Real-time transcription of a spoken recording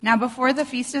Now before the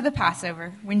feast of the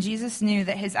Passover, when Jesus knew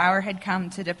that his hour had come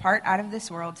to depart out of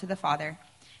this world to the Father,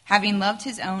 having loved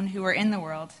his own who were in the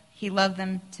world, he loved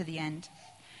them to the end.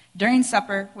 During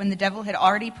supper, when the devil had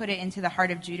already put it into the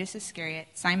heart of Judas Iscariot,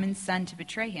 Simon's son, to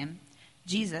betray him,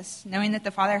 Jesus, knowing that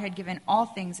the Father had given all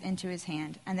things into his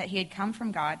hand, and that he had come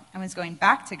from God and was going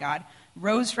back to God,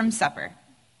 rose from supper.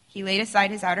 He laid aside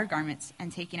his outer garments,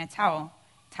 and taking a towel,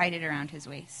 tied it around his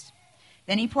waist.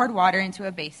 Then he poured water into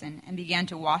a basin and began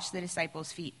to wash the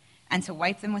disciples' feet and to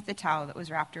wipe them with the towel that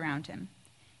was wrapped around him.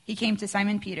 He came to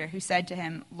Simon Peter, who said to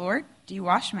him, "Lord, do you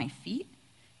wash my feet?"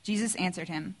 Jesus answered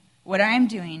him, "What I am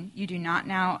doing you do not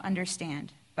now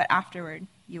understand, but afterward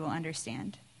you will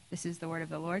understand." This is the word of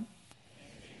the Lord.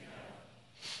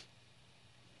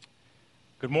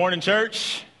 Good morning,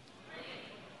 church.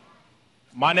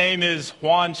 My name is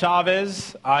Juan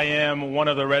Chavez. I am one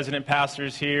of the resident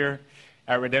pastors here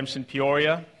at Redemption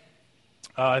Peoria.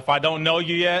 If I don't know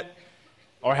you yet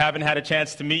or haven't had a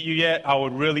chance to meet you yet, I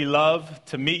would really love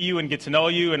to meet you and get to know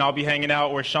you, and I'll be hanging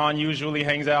out where Sean usually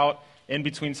hangs out in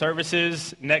between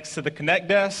services next to the Connect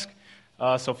desk.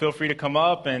 So feel free to come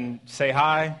up and say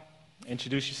hi,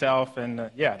 introduce yourself, and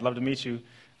I'd love to meet you.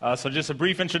 So just a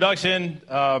brief introduction.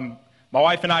 My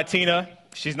wife and I, Tina,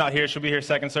 she's not here. She'll be here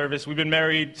second service. We've been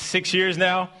married 6 years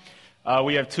now.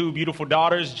 We have two beautiful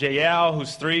daughters, Jael,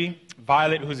 who's 3,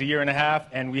 Violet, who's 1.5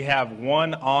 years, and we have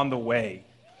one on the way.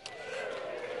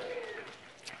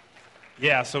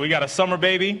 Yeah, so we got a summer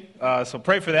baby, so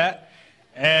pray for that.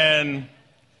 And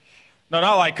no,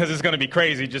 not like because it's going to be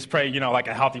crazy. Just pray, like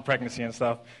a healthy pregnancy and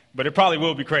stuff. But it probably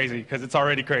will be crazy because it's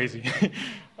already crazy.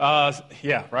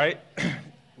 Right?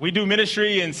 We do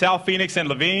ministry in South Phoenix and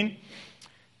Levine.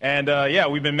 And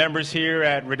we've been members here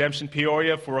at Redemption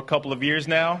Peoria for a couple of years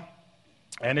now.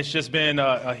 And it's just been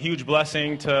a huge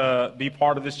blessing to be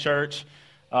part of this church.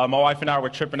 My wife and I were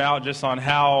tripping out just on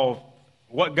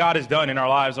what God has done in our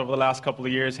lives over the last couple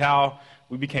of years, how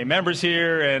we became members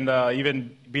here, and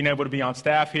even being able to be on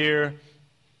staff here,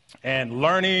 and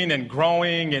learning and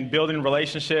growing and building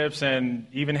relationships, and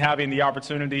even having the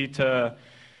opportunity to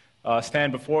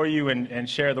stand before you and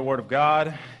share the Word of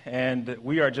God. And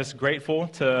we are just grateful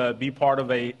to be part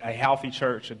of a healthy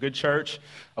church, a good church.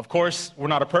 Of course, we're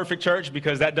not a perfect church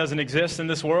because that doesn't exist in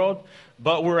this world,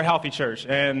 but we're a healthy church.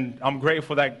 And I'm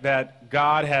grateful that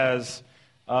God has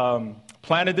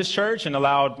planted this church and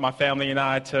allowed my family and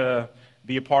I to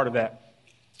be a part of that.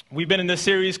 We've been in this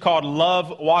series called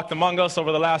Love Walked Among Us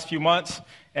over the last few months,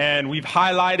 and we've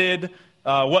highlighted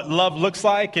what love looks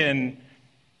like, and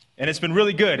it's been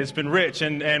really good. It's been rich,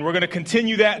 and we're going to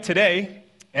continue that today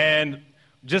and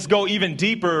just go even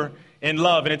deeper in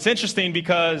love. And it's interesting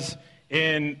because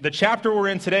in the chapter we're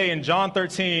in today, in John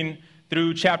 13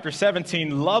 through chapter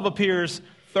 17, love appears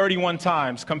 31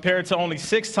 times compared to only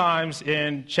 6 times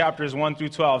in chapters 1 through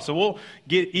 12. So we'll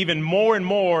get even more and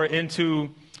more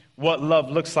into what love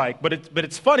looks like. But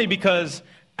it's funny because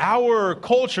our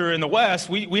culture in the West,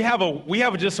 we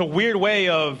have just a weird way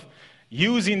of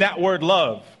using that word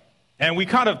love. And we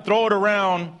kind of throw it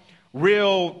around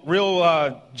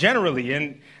real generally.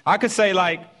 And I could say,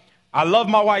 like, I love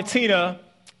my wife Tina,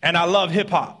 and I love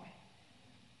hip-hop.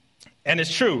 And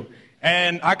it's true.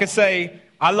 And I could say,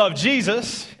 I love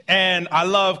Jesus, and I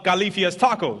love Galifia's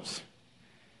tacos.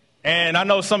 And I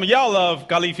know some of y'all love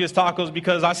Galifia's tacos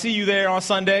because I see you there on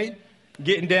Sunday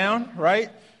getting down,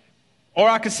 right? Or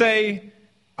I could say,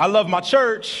 I love my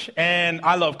church, and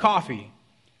I love coffee.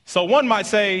 So one might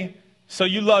say, so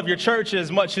you love your church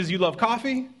as much as you love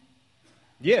coffee?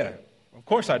 Yeah, of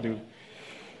course I do.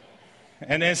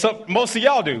 And then most of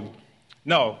y'all do.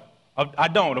 No, I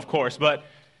don't, of course. But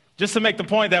just to make the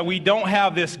point that we don't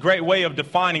have this great way of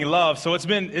defining love. So it's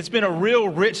been a real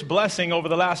rich blessing over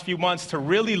the last few months to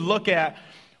really look at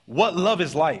what love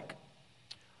is like,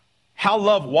 how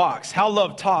love walks, how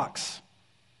love talks,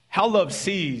 how love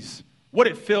sees, what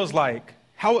it feels like,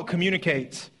 how it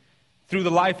communicates through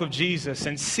the life of Jesus.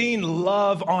 And seeing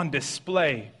love on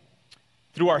display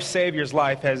through our Savior's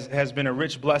life has been a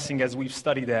rich blessing as we've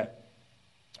studied that.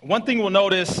 One thing we'll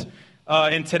notice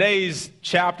in today's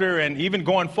chapter and even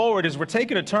going forward is we're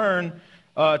taking a turn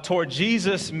toward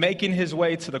Jesus making his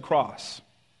way to the cross.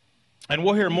 And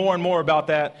we'll hear more and more about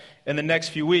that in the next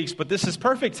few weeks. But this is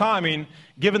perfect timing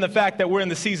given the fact that we're in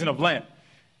the season of Lent.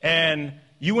 And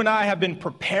you and I have been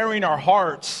preparing our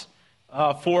hearts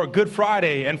for Good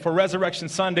Friday and for Resurrection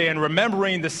Sunday, and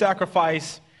remembering the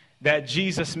sacrifice that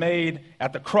Jesus made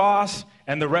at the cross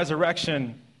and the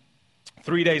resurrection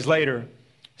 3 days later.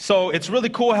 So it's really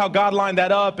cool how God lined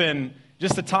that up and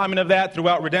just the timing of that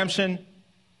throughout redemption.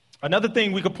 Another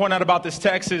thing we could point out about this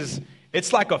text is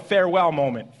it's like a farewell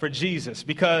moment for Jesus,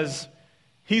 because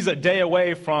he's a day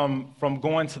away from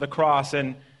going to the cross.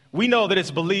 And we know that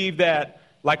it's believed that,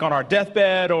 like on our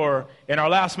deathbed or in our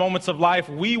last moments of life,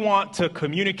 we want to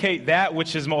communicate that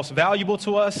which is most valuable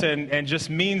to us and just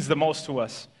means the most to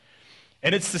us.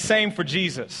 And it's the same for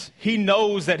Jesus. He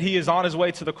knows that he is on his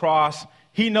way to the cross.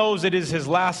 He knows it is his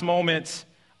last moments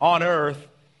on earth.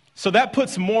 So that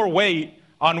puts more weight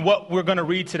on what we're going to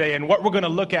read today and what we're going to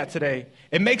look at today.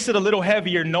 It makes it a little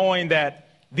heavier knowing that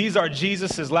these are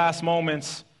Jesus' last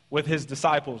moments with his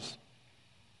disciples.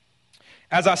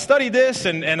 As I studied this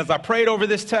and as I prayed over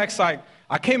this text, I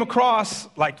came across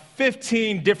like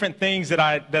 15 different things that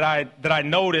I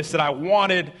noticed that I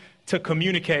wanted to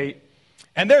communicate.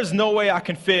 And there's no way I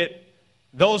can fit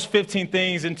those 15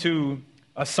 things into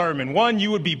a sermon. One,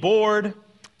 you would be bored.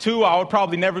 Two, I would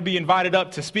probably never be invited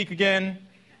up to speak again.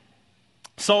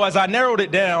 So as I narrowed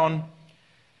it down,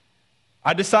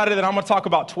 I decided that I'm going to talk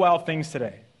about 12 things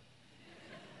today.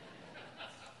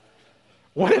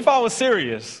 What if I was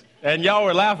serious? And y'all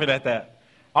were laughing at that.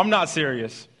 I'm not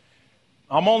serious.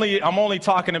 I'm only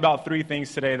talking about 3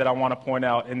 things today that I want to point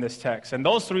out in this text. And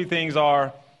those 3 things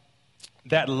are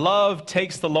that love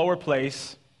takes the lower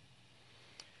place,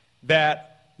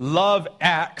 that love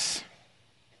acts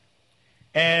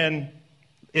and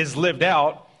is lived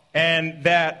out, and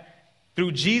that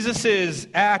through Jesus'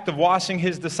 act of washing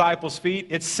his disciples' feet,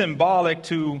 it's symbolic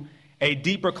to a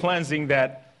deeper cleansing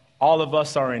that all of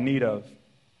us are in need of.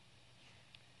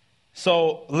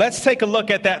 So let's take a look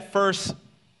at that first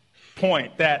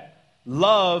point, that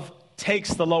love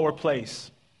takes the lower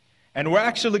place. And we're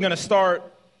actually going to start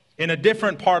in a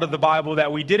different part of the Bible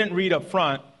that we didn't read up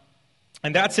front,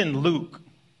 and that's in Luke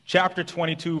chapter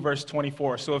 22, verse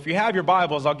 24. So if you have your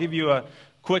Bibles, I'll give you a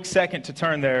quick second to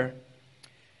turn there.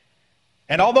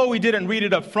 And although we didn't read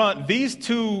it up front, these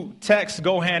 2 texts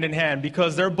go hand in hand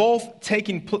because they're both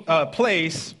taking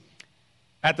place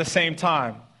at the same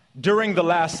time during the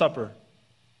Last Supper.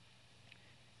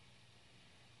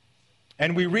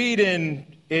 And we read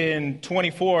in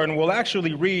 24, and we'll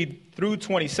actually read through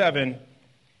 27,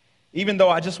 even though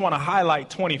I just want to highlight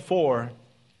 24,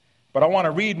 but I want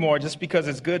to read more just because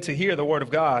it's good to hear the word of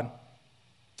God.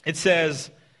 It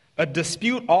says, "A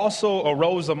dispute also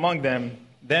arose among them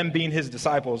being his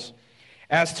disciples,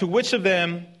 as to which of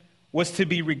them was to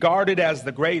be regarded as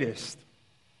the greatest.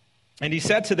 And he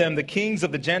said to them, the kings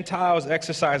of the Gentiles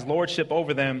exercise lordship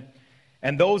over them,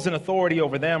 and those in authority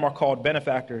over them are called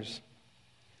benefactors.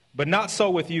 But not so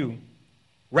with you.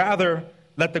 Rather,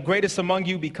 let the greatest among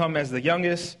you become as the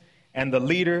youngest, and the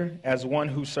leader as one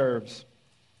who serves.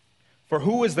 For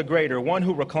who is the greater, one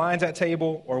who reclines at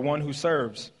table or one who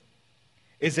serves?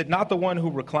 Is it not the one who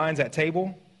reclines at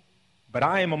table? But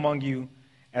I am among you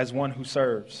as one who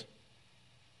serves."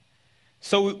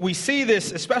 So we see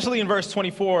this, especially in verse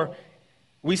 24,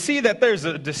 we see that there's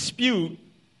a dispute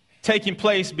taking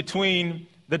place between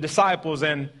the disciples.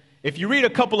 And if you read a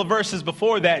couple of verses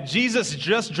before that, Jesus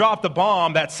just dropped a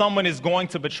bomb that someone is going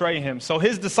to betray him. So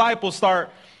his disciples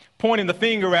start pointing the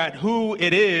finger at who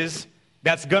it is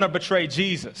that's going to betray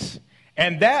Jesus.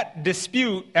 And that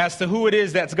dispute as to who it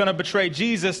is that's going to betray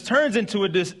Jesus turns into a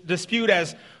dispute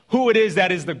as who it is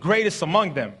that is the greatest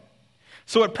among them.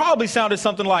 So it probably sounded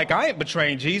something like, I ain't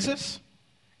betraying Jesus.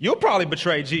 You'll probably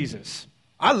betray Jesus.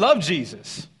 I love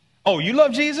Jesus. Oh, you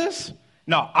love Jesus?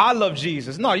 No, I love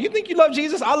Jesus. No, you think you love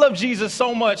Jesus? I love Jesus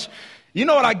so much. You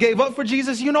know what I gave up for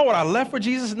Jesus? You know what I left for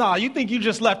Jesus? No, you think you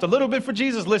just left a little bit for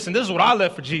Jesus? Listen, this is what I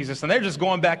left for Jesus. And they're just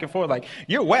going back and forth like,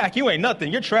 you're whack, you ain't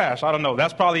nothing, you're trash. I don't know.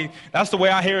 That's the way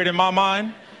I hear it in my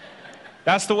mind.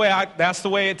 That's the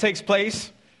way it takes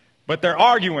place. But they're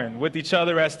arguing with each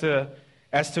other as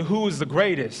to who is the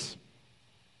greatest.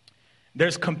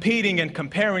 There's competing and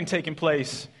comparing taking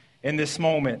place in this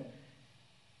moment.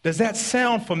 Does that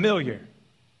sound familiar?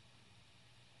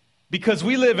 Because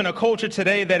we live in a culture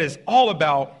today that is all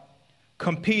about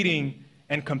competing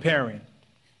and comparing.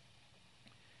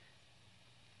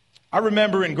 I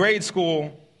remember in grade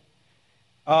school,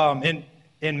 in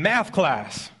math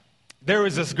class, there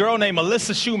was this girl named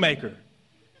Melissa Shoemaker.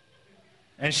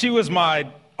 And she was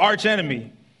my arch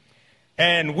enemy.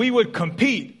 And we would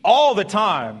compete all the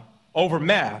time over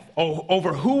math,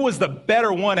 over who was the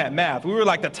better one at math. We were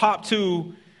like the top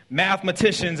 2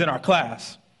 mathematicians in our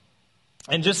class.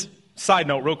 And just side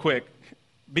note real quick,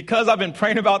 because I've been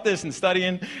praying about this and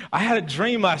studying, I had a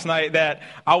dream last night that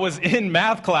I was in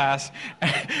math class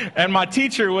and my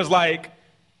teacher was like,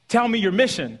 tell me your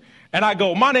mission. And I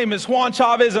go, my name is Juan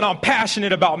Chavez and I'm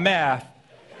passionate about math.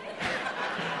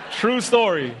 True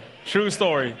story. True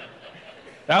story.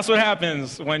 That's what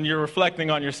happens when you're reflecting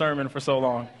on your sermon for so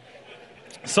long.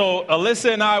 So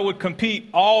Alyssa and I would compete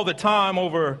all the time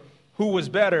over who was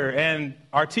better. And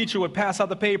our teacher would pass out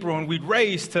the paper and we'd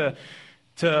race to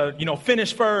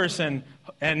finish first and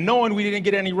knowing we didn't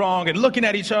get any wrong and looking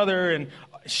at each other, and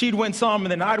she'd win some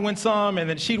and then I'd win some and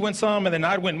then she'd win some and then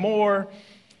I'd win more.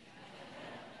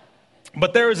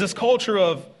 But there is this culture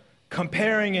of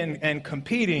comparing and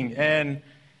competing. And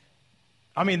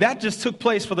I mean, that just took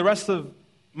place for the rest of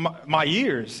my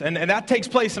years. And that takes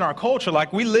place in our culture.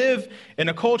 Like, we live in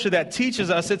a culture that teaches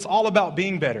us it's all about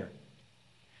being better.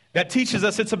 That teaches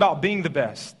us it's about being the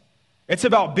best. It's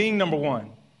about being number one.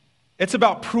 It's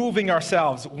about proving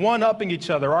ourselves, one-upping each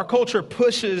other. Our culture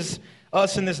pushes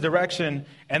us in this direction,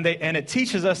 and it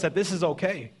teaches us that this is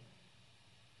okay.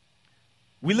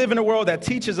 We live in a world that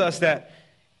teaches us that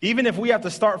even if we have to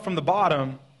start from the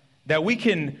bottom, that we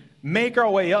can make our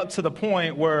way up to the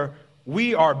point where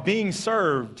we are being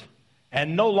served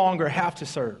and no longer have to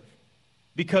serve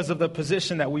because of the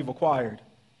position that we've acquired.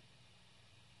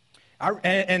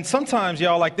 And sometimes,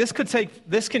 y'all, like, this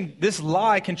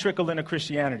lie can trickle into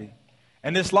Christianity.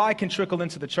 And this lie can trickle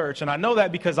into the church. And I know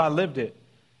that because I lived it.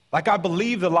 Like, I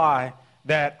believed the lie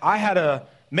that I had to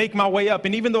make my way up.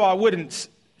 And even though I wouldn't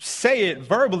say it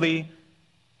verbally,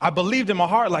 I believed in my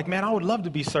heart, like, man, I would love to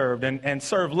be served and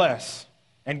serve less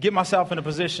and get myself in a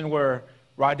position where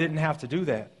I didn't have to do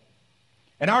that.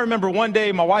 And I remember one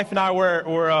day my wife and I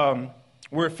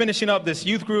were finishing up this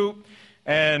youth group,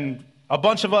 and a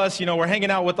bunch of us, we're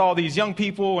hanging out with all these young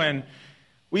people, and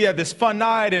we had this fun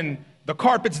night, and the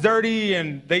carpet's dirty,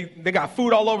 and they got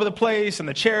food all over the place, and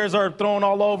the chairs are thrown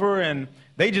all over, and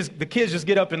the kids just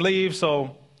get up and leave.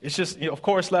 So it's just, of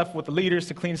course, left with the leaders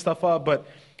to clean stuff up. But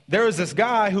there was this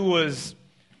guy who was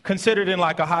considered in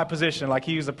like a high position. Like,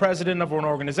 he was the president of an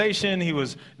organization. He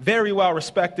was very well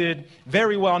respected,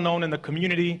 very well known in the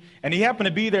community. And he happened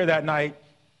to be there that night.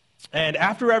 And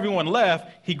after everyone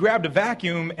left, he grabbed a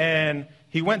vacuum and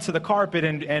he went to the carpet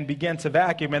and began to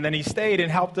vacuum. And then he stayed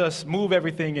and helped us move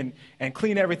everything and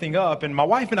clean everything up. And my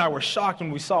wife and I were shocked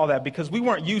when we saw that, because we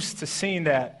weren't used to seeing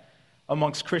that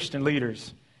amongst Christian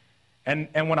leaders. And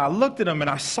when I looked at him and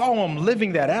I saw him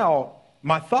living that out,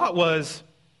 my thought was,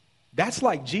 that's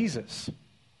like Jesus.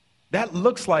 That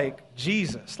looks like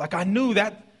Jesus. Like, I knew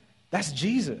that's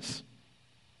Jesus.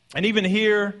 And even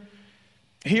here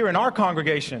in our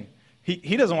congregation,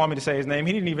 he doesn't want me to say his name.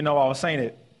 He didn't even know I was saying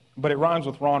it, but it rhymes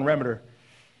with Ron Remeter.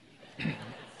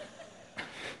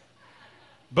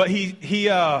 But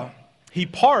he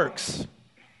parks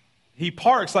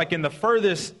like in the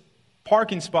furthest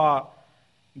parking spot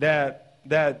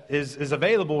that is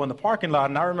available in the parking lot.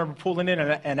 And I remember pulling in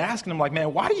and asking him, like,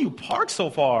 man, why do you park so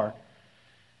far?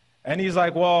 And he's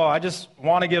like, well, I just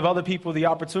want to give other people the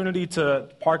opportunity to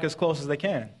park as close as they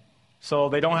can, so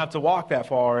they don't have to walk that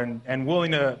far, and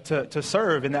willing to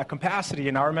serve in that capacity.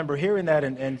 And I remember hearing that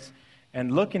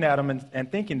and looking at him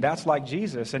and thinking, that's like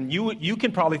Jesus. And you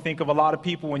can probably think of a lot of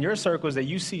people in your circles that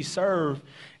you see serve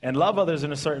and love others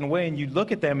in a certain way, and you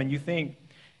look at them and you think,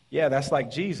 yeah, that's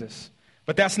like Jesus.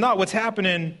 But that's not what's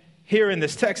happening here in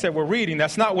this text that we're reading.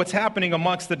 That's not what's happening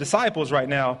amongst the disciples right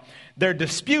now. They're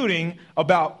disputing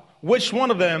about which one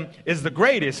of them is the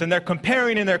greatest, and they're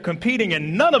comparing and they're competing,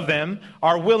 and none of them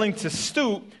are willing to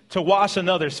stoop to wash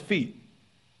another's feet.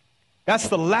 That's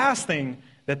the last thing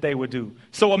that they would do.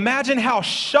 So imagine how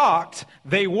shocked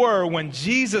they were when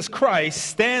Jesus Christ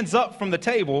stands up from the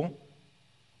table,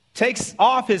 takes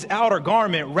off his outer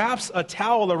garment, wraps a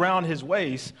towel around his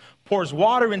waist, pours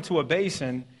water into a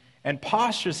basin, and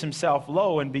postures himself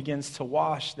low and begins to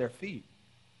wash their feet.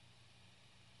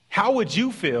 How would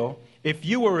you feel if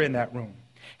you were in that room?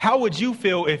 How would you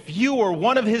feel if you were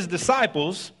one of his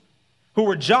disciples who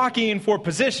were jockeying for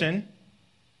position,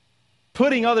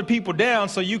 putting other people down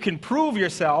so you can prove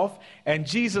yourself, and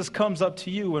Jesus comes up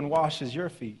to you and washes your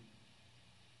feet?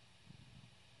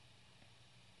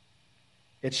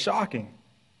 It's shocking.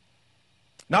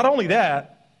 Not only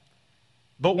that,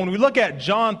 but when we look at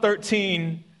John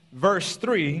 13, verse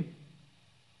 3,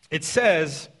 it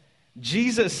says,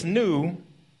 Jesus knew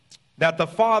that the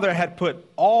Father had put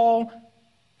all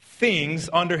things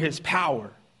under his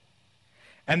power,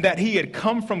 and that he had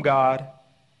come from God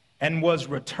and was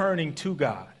returning to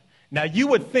God. Now, you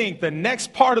would think the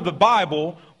next part of the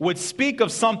Bible would speak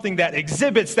of something that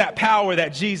exhibits that power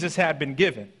that Jesus had been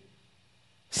given.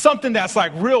 Something that's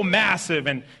like real massive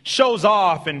and shows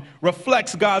off and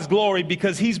reflects God's glory,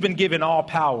 because he's been given all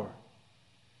power.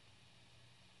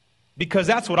 Because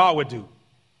that's what I would do.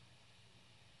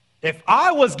 If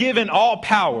I was given all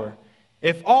power,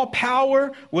 if all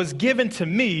power was given to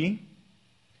me,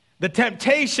 the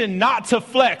temptation not to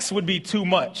flex would be too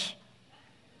much.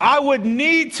 I would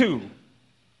need to.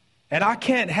 And I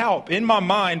can't help in my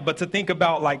mind but to think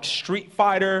about like Street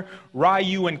Fighter,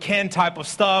 Ryu and Ken type of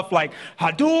stuff, like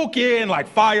Hadouken, like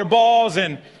fireballs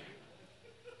and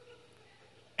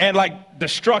like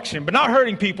destruction, but not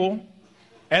hurting people.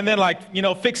 And then like,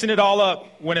 fixing it all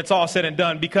up when it's all said and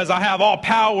done, because I have all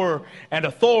power and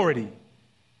authority.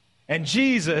 And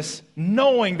Jesus,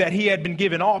 knowing that he had been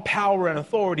given all power and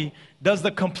authority, does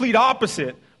the complete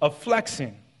opposite of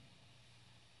flexing.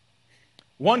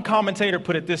 One commentator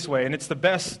put it this way, and it's the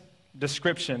best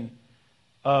description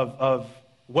of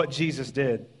what Jesus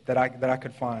did that I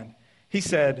could find. He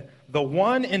said, "The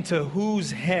one into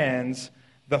whose hands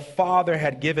the Father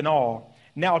had given all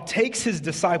now takes his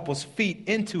disciples' feet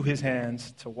into his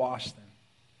hands to wash them."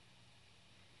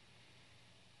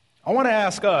 I want to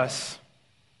ask us,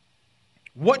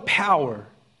 what power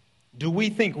do we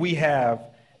think we have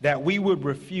that we would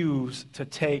refuse to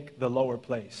take the lower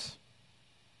place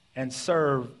and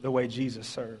serve the way Jesus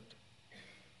served?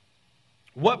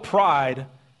 What pride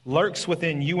lurks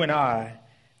within you and I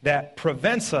that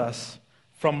prevents us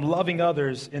from loving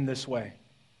others in this way?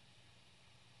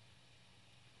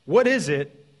 What is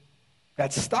it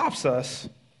that stops us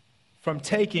from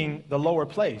taking the lower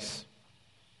place?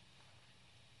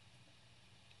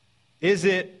 Is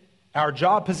it our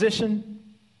job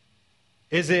position?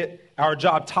 Is it our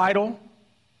job title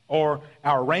or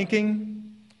our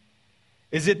ranking?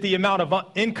 Is it the amount of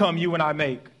income you and I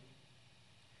make?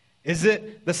 Is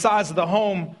it the size of the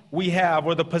home we have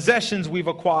or the possessions we've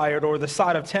acquired or the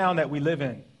side of town that we live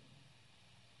in?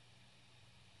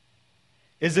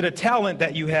 Is it a talent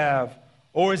that you have,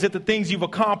 or is it the things you've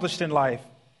accomplished in life?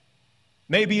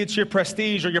 Maybe it's your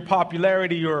prestige or your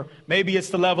popularity, or maybe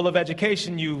it's the level of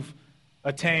education you've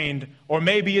attained, or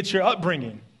maybe it's your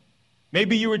upbringing.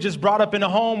 Maybe you were just brought up in a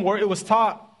home where it was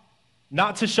taught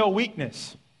not to show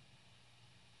weakness,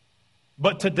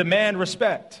 but to demand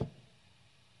respect,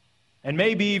 and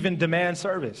maybe even demand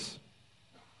service.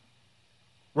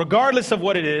 Regardless of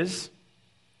what it is,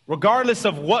 regardless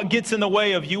of what gets in the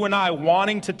way of you and I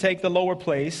wanting to take the lower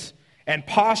place and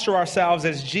posture ourselves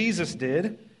as Jesus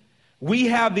did, we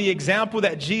have the example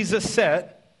that Jesus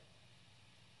set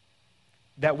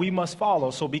that we must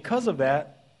follow. So because of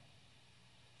that,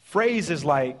 phrases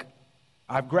like,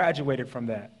 "I've graduated from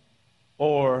that,"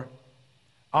 or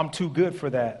 "I'm too good for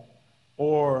that,"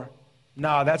 or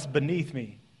 "Nah, that's beneath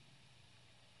me,"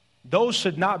 those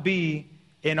should not be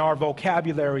in our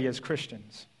vocabulary as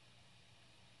Christians.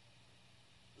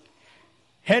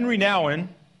 Henry Nouwen,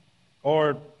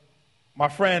 or my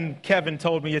friend Kevin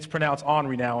told me it's pronounced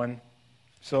Henry Nouwen.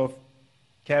 So,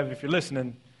 Kev, if you're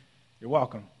listening, you're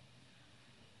welcome.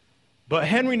 But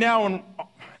Henry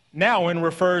Nouwen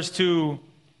refers to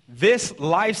this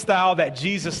lifestyle that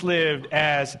Jesus lived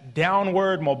as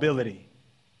downward mobility.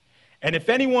 And if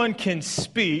anyone can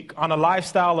speak on a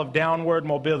lifestyle of downward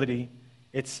mobility,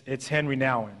 it's Henry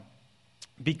Nouwen.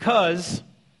 Because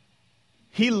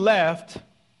he left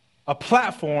a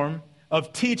platform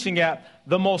of teaching at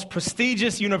the most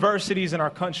prestigious universities in our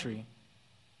country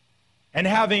and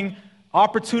having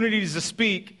opportunities to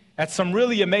speak at some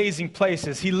really amazing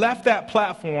places. He left that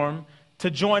platform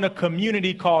to join a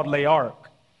community called Les Arcs.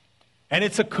 And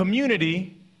it's a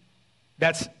community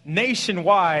that's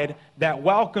nationwide that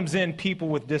welcomes in people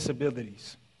with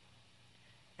disabilities.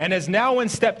 And as Nouwen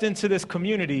stepped into this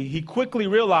community, he quickly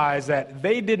realized that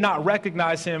they did not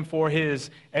recognize him for his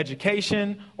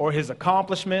education or his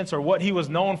accomplishments or what he was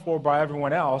known for by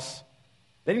everyone else.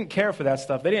 They didn't care for that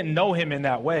stuff. They didn't know him in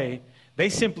that way. They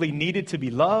simply needed to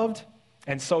be loved,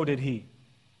 and so did he.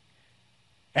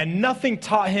 And nothing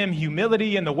taught him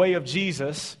humility in the way of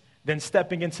Jesus than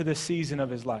stepping into this season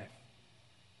of his life.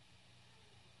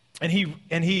 And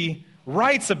he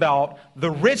writes about the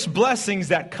rich blessings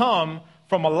that come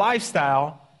from a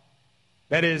lifestyle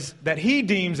that he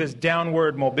deems as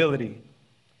downward mobility.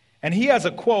 And he has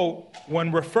a quote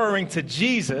when referring to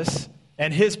Jesus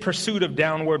and his pursuit of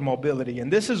downward mobility.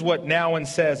 And this is what Nouwen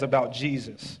says about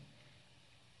Jesus.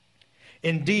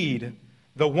 "Indeed,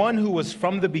 the one who was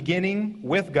from the beginning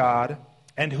with God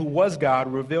and who was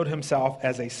God revealed himself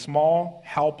as a small,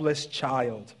 helpless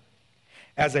child,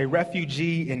 as a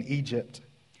refugee in Egypt,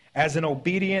 as an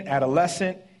obedient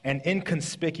adolescent and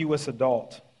inconspicuous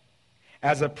adult,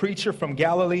 as a preacher from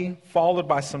Galilee followed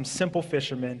by some simple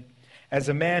fishermen, as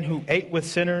a man who ate with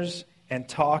sinners and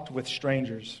talked with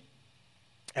strangers,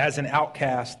 as an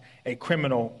outcast, a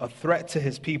criminal, a threat to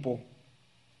his people.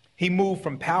 He moved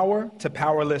from power to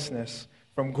powerlessness,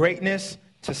 from greatness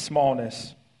to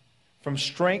smallness, from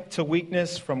strength to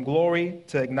weakness, from glory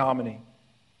to ignominy.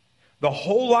 The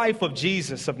whole life of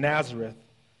Jesus of Nazareth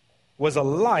was a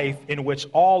life in which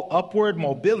all upward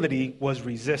mobility was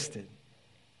resisted.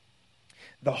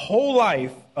 The whole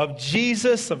life of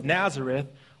Jesus of Nazareth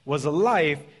was a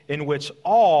life in which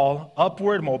all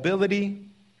upward mobility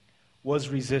was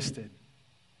resisted.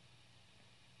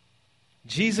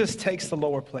 Jesus takes the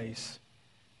lower place.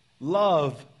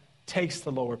 Love takes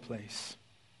the lower place.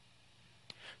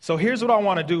 So here's what I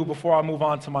want to do before I move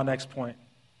on to my next point.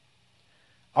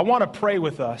 I want to pray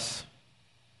with us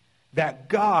that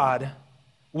God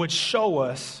would show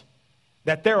us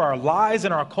that there are lies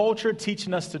in our culture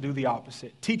teaching us to do the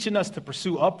opposite, teaching us to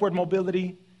pursue upward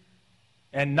mobility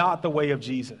and not the way of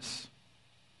Jesus.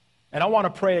 And I want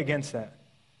to pray against that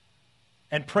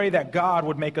and pray that God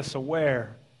would make us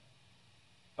aware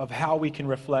of how we can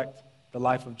reflect the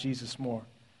life of Jesus more.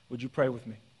 Would you pray with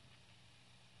me?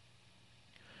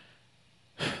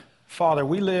 Father,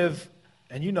 we live,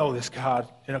 and you know this, God,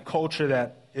 in a culture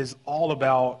that is all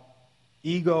about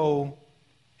ego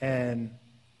and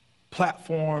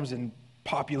platforms and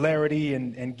popularity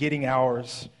and getting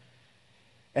ours.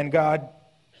 And God,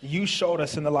 you showed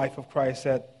us in the life of Christ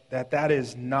that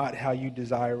is not how you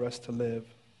desire us to live.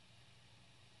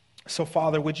 So,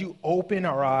 Father, would you open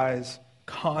our eyes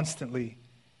constantly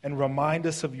and remind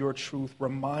us of your truth.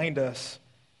 Remind us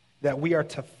that we are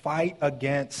to fight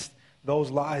against those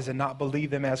lies and not believe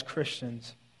them as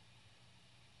Christians,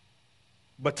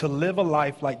 but to live a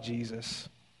life like Jesus,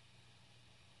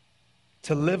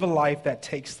 to live a life that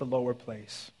takes the lower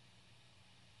place,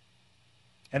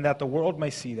 and that the world may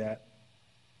see that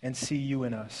and see you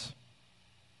in us.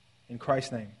 In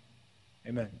Christ's name,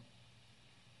 amen.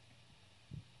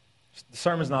 The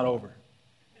sermon's not over.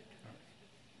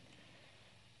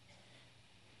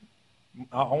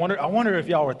 I wonder if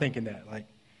y'all were thinking that.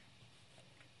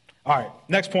 All right,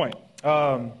 next point.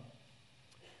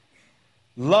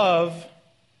 Love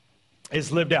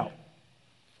is lived out.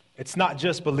 It's not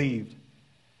just believed.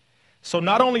 So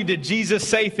not only did Jesus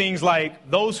say things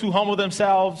like, those who humble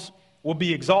themselves will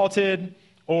be exalted,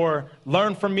 or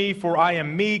learn from me, for I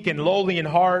am meek and lowly in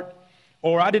heart,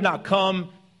 or I did not come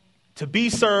to be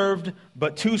served,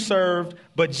 but to serve.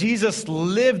 But Jesus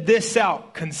lived this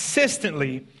out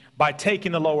consistently by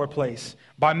taking the lower place,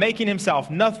 by making himself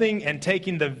nothing and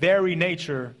taking the very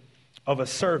nature of a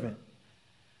servant.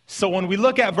 So when we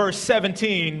look at verse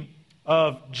 17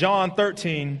 of John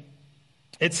 13,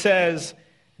 it says,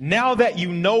 now that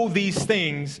you know these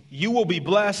things, you will be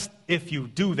blessed if you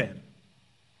do them.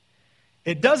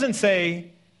 It doesn't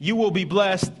say you will be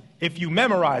blessed if you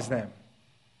memorize them,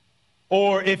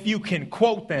 or if you can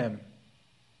quote them,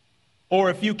 or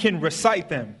if you can recite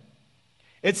them.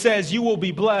 It says you will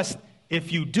be blessed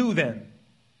if you do them.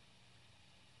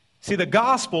 See, the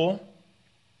gospel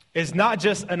is not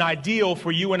just an ideal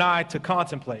for you and I to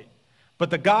contemplate,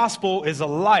 but the gospel is a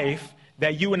life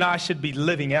that you and I should be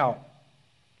living out.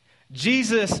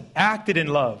 Jesus acted in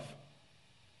love.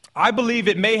 I believe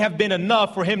it may have been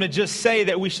enough for him to just say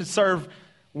that we should serve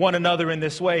one another in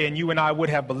this way, and you and I would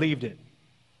have believed it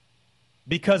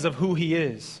because of who he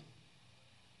is.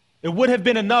 It would have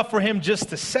been enough for him just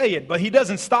to say it, but he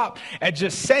doesn't stop at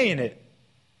just saying it.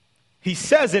 He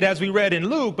says it as we read in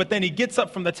Luke, but then he gets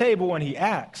up from the table and he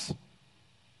acts.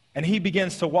 And he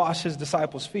begins to wash his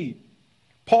disciples' feet.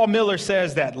 Paul Miller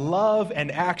says that love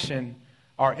and action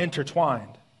are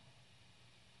intertwined.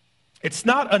 It's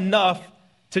not enough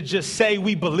to just say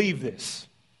we believe this,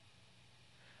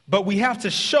 but we have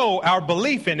to show our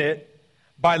belief in it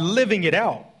by living it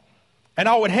out. And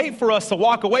I would hate for us to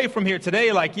walk away from here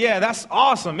today like, yeah, that's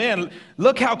awesome, man.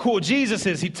 Look how cool Jesus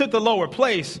is. He took the lower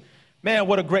place. Man,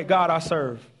 what a great God I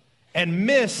serve. And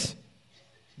miss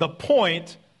the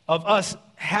point of us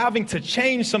having to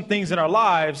change some things in our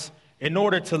lives in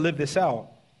order to live this out.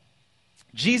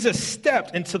 Jesus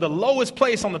stepped into the lowest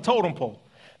place on the totem pole.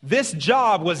 This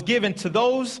job was given to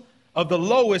those of the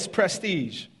lowest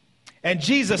prestige. And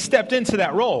Jesus stepped into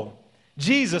that role.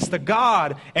 Jesus, the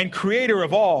God and creator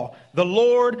of all, the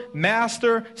Lord,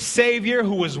 Master, Savior,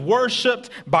 who was worshiped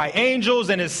by angels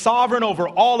and is sovereign over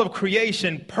all of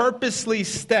creation, purposely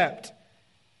stepped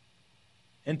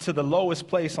into the lowest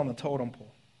place on the totem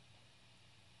pole.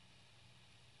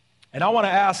 And I want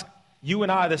to ask you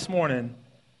and I this morning,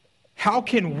 how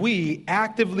can we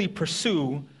actively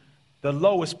pursue the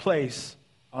lowest place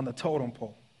on the totem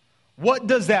pole? What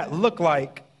does that look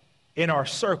like in our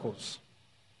circles?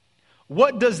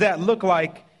 What does that look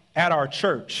like at our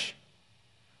church?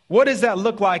 What does that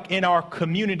look like in our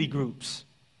community groups?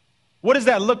 What does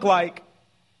that look like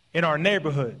in our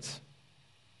neighborhoods?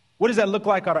 What does that look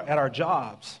like at our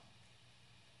jobs?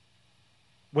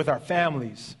 With our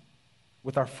families,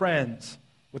 with our friends,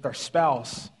 with our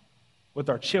spouse, with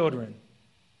our children?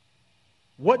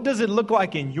 What does it look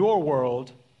like in your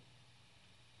world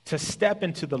to step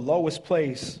into the lowest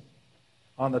place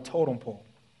on the totem pole?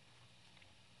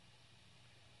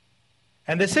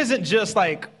 And this isn't just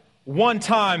like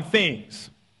one-time things.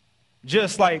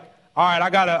 Just like, all right, I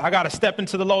gotta step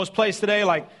into the lowest place today.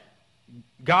 Like,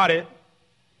 got it.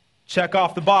 Check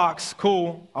off the box.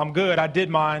 Cool. I'm good. I did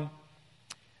mine.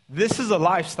 This is a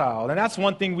lifestyle. And that's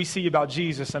one thing we see about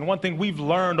Jesus. And one thing we've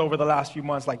learned over the last few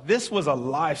months. Like, this was a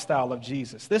lifestyle of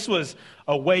Jesus. This was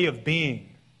a way of being.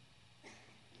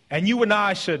 And you and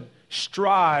I should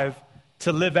strive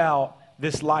to live out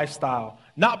this lifestyle.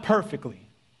 Not perfectly,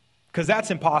 because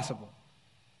that's impossible.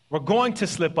 We're going to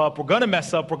slip up. We're going to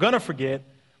mess up. We're going to forget.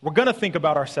 We're going to think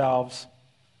about ourselves.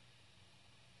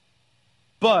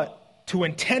 But to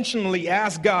intentionally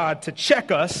ask God to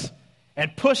check us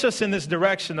and push us in this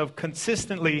direction of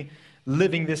consistently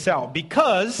living this out,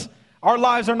 because our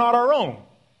lives are not our own.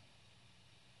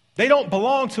 They don't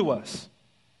belong to us.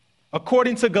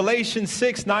 According to Galatians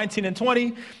 6:19 and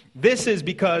 20, this is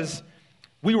because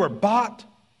we were bought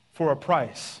for a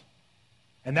price.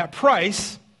 And that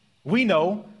price, we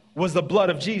know, was the blood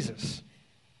of Jesus.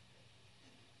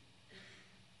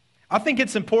 I think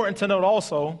it's important to note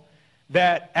also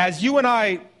that as you and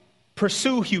I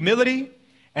pursue humility,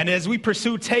 and as we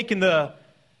pursue taking the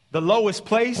lowest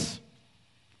place,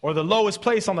 or the lowest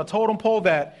place on the totem pole,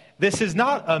 that this is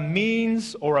not a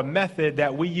means or a method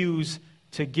that we use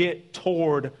to get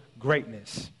toward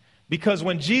greatness. Because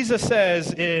when Jesus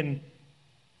says in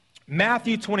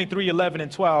Matthew 23:11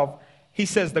 and 12, he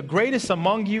says, the greatest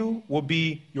among you will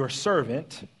be your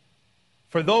servant.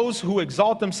 For those who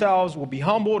exalt themselves will be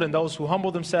humbled, and those who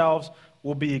humble themselves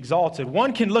will be exalted.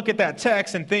 One can look at that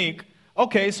text and think,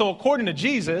 okay, so according to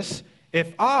Jesus,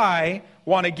 if I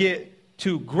want to get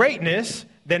to greatness,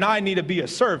 then I need to be a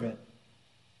servant.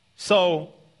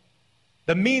 So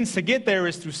the means to get there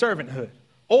is through servanthood.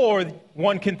 Or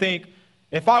one can think,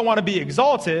 if I want to be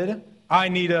exalted, I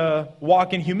need to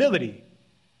walk in humility.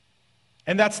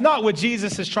 And that's not what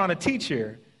Jesus is trying to teach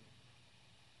here.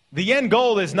 The end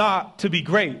goal is not to be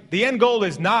great. The end goal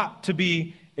is not to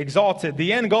be exalted.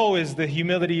 The end goal is the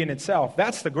humility in itself.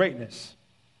 That's the greatness.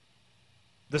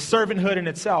 The servanthood in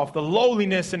itself, the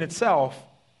lowliness in itself,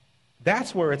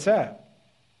 that's where it's at.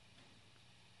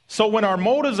 So when our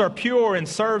motives are pure in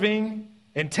serving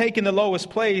and taking the lowest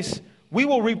place, we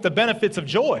will reap the benefits of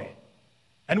joy.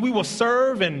 And we will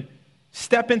serve and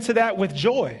step into that with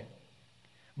joy.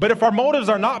 But if our motives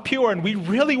are not pure and we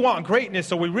really want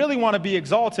greatness, or we really want to be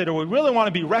exalted, or we really want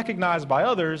to be recognized by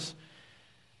others,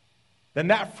 then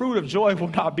that fruit of joy will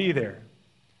not be there.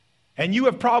 And you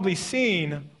have probably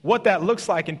seen what that looks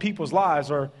like in people's lives,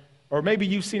 or maybe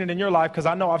you've seen it in your life, because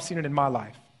I know I've seen it in my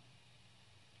life.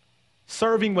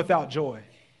 Serving without joy.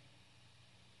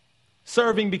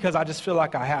 Serving because I just feel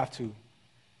like I have to.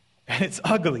 And it's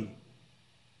ugly.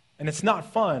 And it's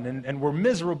not fun, and we're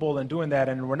miserable in doing that,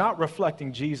 and we're not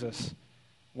reflecting Jesus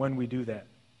when we do that.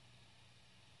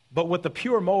 But with the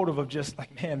pure motive of just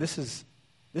like, man, this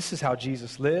is how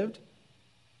Jesus lived,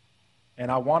 and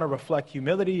I want to reflect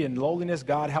humility and lowliness.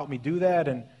 God, help me do that.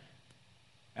 And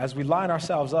as we line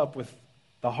ourselves up with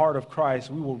the heart of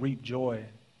Christ, we will reap joy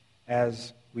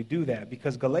as we do that,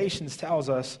 because Galatians tells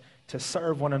us to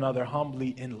serve one another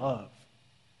humbly in love.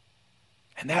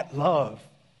 And that love,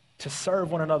 to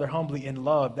serve one another humbly in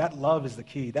love, that love is the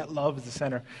key. That love is the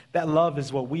center. That love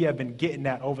is what we have been getting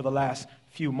at over the last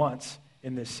few months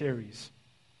in this series.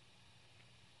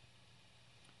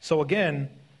 So again,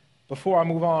 before I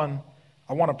move on,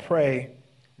 I want to pray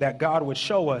that God would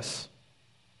show us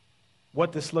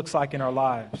what this looks like in our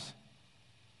lives.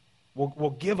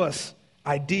 Will give us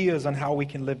ideas on how we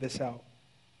can live this out.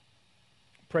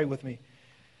 Pray with me.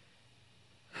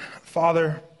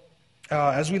 Father,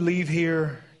 as we leave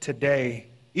here today,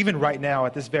 even right now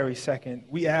at this very second,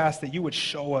 we ask that you would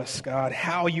show us, God,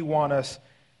 how you want us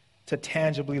to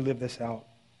tangibly live this out.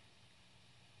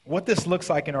 What this looks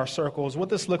like in our circles, what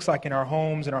this looks like in our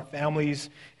homes, in our families,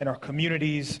 in our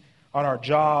communities, on our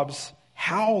jobs.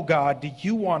 How, God, do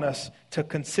you want us to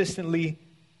consistently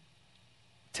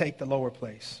take the lower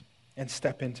place and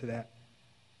step into that?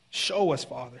 Show us,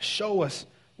 Father. Show us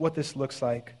what this looks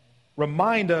like.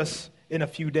 Remind us in a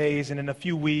few days and in a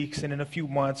few weeks and in a few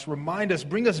months. Remind us,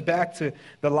 bring us back to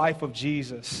the life of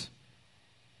Jesus.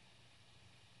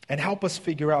 And help us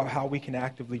figure out how we can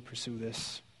actively pursue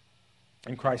this.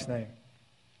 In Christ's name,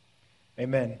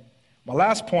 amen. My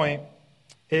last point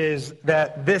is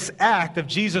that this act of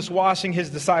Jesus washing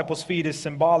his disciples' feet is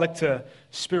symbolic to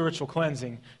spiritual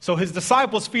cleansing. So his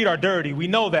disciples' feet are dirty. We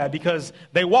know that because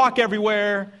they walk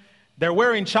everywhere. They're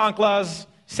wearing chanclas,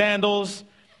 sandals.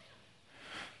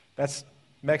 That's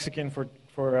Mexican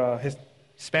for his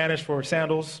Spanish for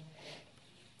sandals.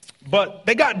 But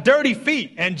they got dirty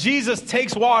feet, and Jesus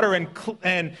takes water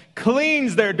and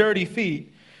cleans their dirty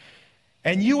feet.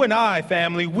 And you and I,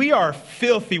 family, we are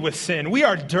filthy with sin. We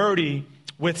are dirty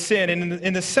with sin. And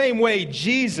in the same way,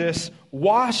 Jesus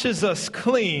washes us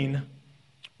clean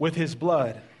with his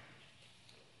blood.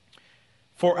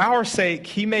 For our sake,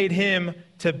 he made him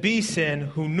to be sin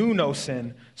who knew no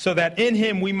sin, so that in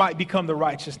him we might become the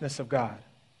righteousness of God.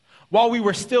 While we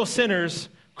were still sinners,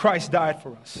 Christ died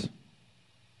for us.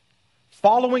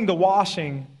 Following the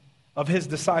washing of his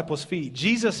disciples' feet,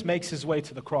 Jesus makes his way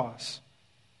to the cross,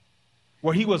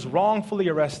 where he was wrongfully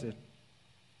arrested.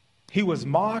 He was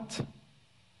mocked.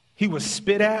 He was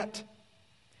spit at.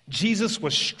 Jesus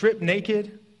was stripped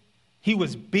naked. He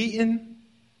was beaten.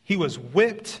 He was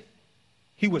whipped.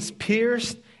 He was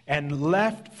pierced and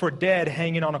left for dead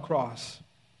hanging on a cross.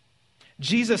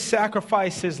 Jesus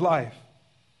sacrificed his life,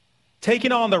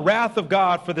 taking on the wrath of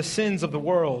God for the sins of the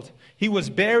world. He was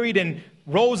buried and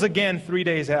rose again 3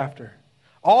 days after.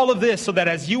 All of this so that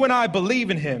as you and I believe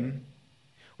in him,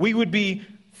 we would be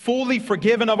fully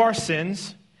forgiven of our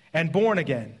sins and born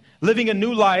again, living a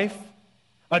new life,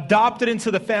 adopted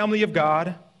into the family of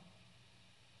God,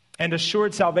 and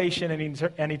assured salvation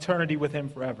and eternity with him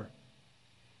forever.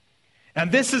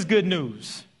 And this is good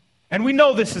news. And we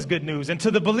know this is good news. And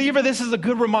to the believer, this is a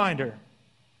good reminder.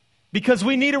 Because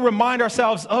we need to remind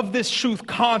ourselves of this truth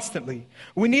constantly.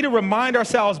 We need to remind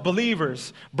ourselves,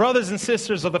 believers, brothers and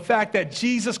sisters, of the fact that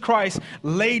Jesus Christ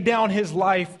laid down his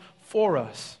life for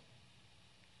us.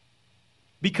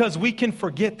 Because we can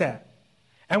forget that.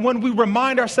 And when we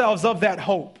remind ourselves of that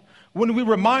hope, when we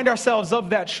remind ourselves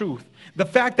of that truth, the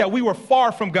fact that we were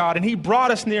far from God and he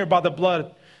brought us near by the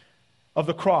blood of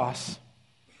the cross,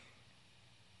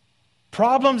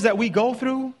 problems that we go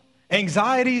through,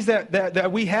 anxieties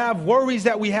that we have, worries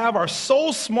that we have are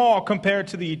so small compared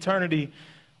to the eternity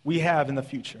we have in the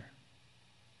future.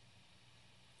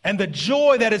 And the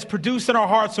joy that is produced in our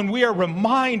hearts when we are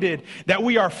reminded that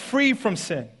we are free from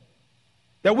sin,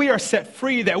 that we are set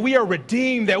free, that we are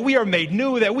redeemed, that we are made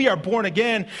new, that we are born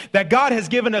again, that God has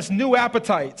given us new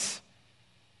appetites,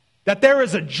 that there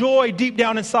is a joy deep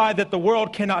down inside that the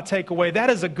world cannot take away.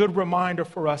 That is a good reminder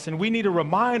for us, and we need to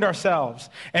remind ourselves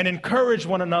and encourage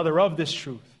one another of this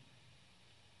truth.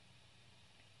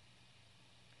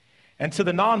 And to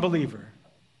the non-believer,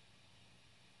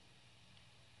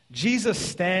 Jesus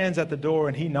stands at the door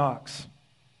and he knocks.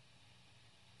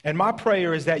 And my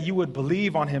prayer is that you would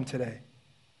believe on him today,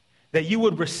 that you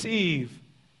would receive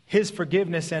his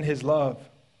forgiveness and his love.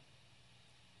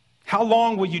 How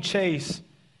long will you chase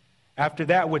after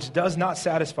that which does not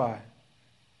satisfy?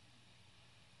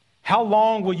 How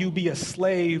long will you be a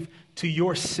slave to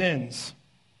your sins?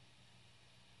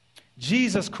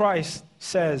 Jesus Christ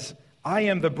says, I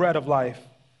am the bread of life.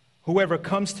 Whoever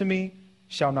comes to me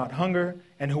shall not hunger,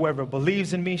 and whoever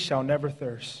believes in me shall never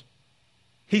thirst.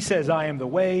 He says, I am the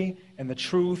way and the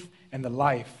truth and the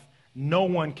life. No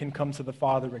one can come to the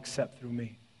Father except through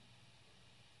me.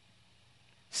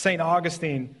 St.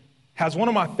 Augustine has one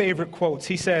of my favorite quotes.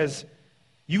 He says,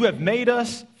 you have made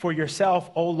us for yourself,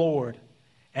 O Lord,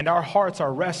 and our hearts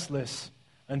are restless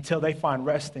until they find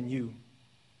rest in you.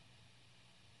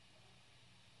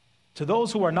 To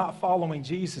those who are not following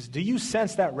Jesus, do you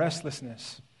sense that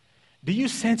restlessness? Do you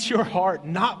sense your heart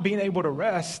not being able to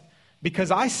rest? Because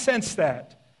I sense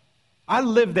that. I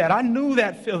lived that. I knew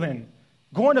that feeling.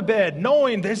 Going to bed,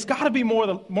 knowing there's got to be more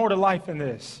to life than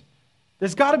this.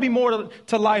 There's got to be more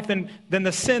to life than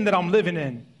the sin that I'm living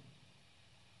in.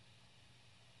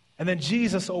 And then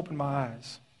Jesus opened my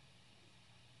eyes.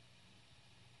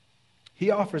 He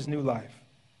offers new life.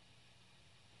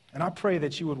 And I pray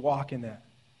that you would walk in that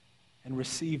and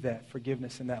receive that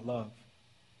forgiveness and that love.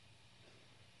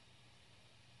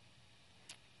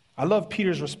 I love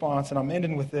Peter's response, and I'm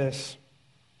ending with this.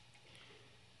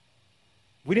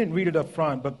 We didn't read it up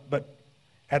front, but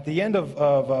at the end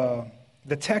of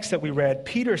the text that we read,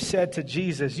 Peter said to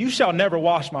Jesus, you shall never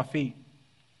wash my feet.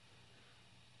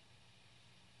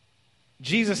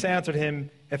 Jesus answered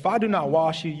him, if I do not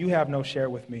wash you, you have no share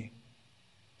with me.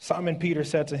 Simon Peter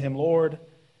said to him, Lord,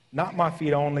 not my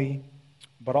feet only,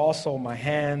 but also my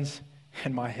hands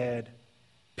and my head.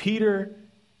 Peter's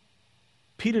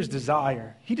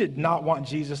desire, he did not want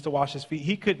Jesus to wash his feet.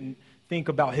 He couldn't think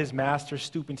about his master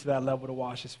stooping to that level to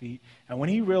wash his feet. And when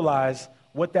he realized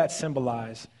what that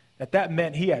symbolized, that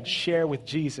meant he had share with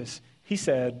Jesus, he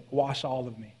said, wash all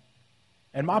of me.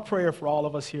 And my prayer for all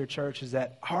of us here, church, is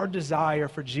that our desire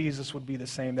for Jesus would be the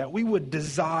same, that we would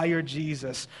desire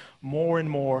Jesus more and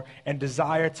more and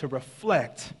desire to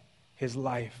reflect his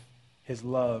life, his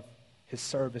love, his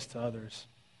service to others,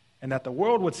 and that the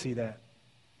world would see that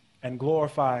and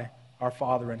glorify our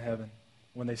Father in heaven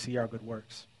when they see our good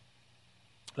works.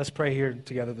 Let's pray here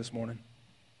together this morning.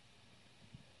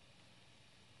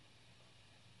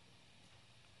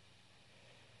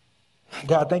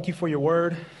 God, thank you for your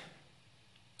word.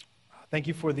 Thank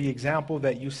you for the example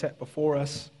that you set before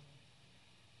us.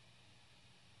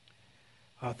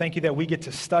 Thank you that we get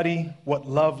to study what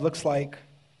love looks like.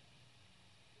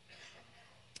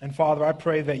 And Father, I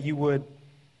pray that you would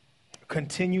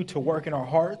continue to work in our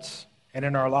hearts and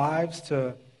in our lives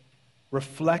to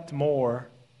reflect more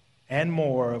and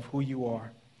more of who you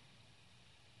are.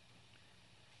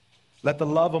 Let the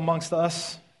love amongst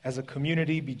us as a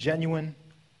community be genuine.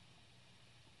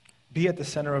 Be at the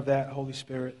center of that, Holy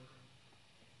Spirit.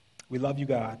 We love you,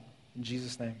 God. In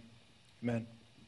Jesus' name, amen.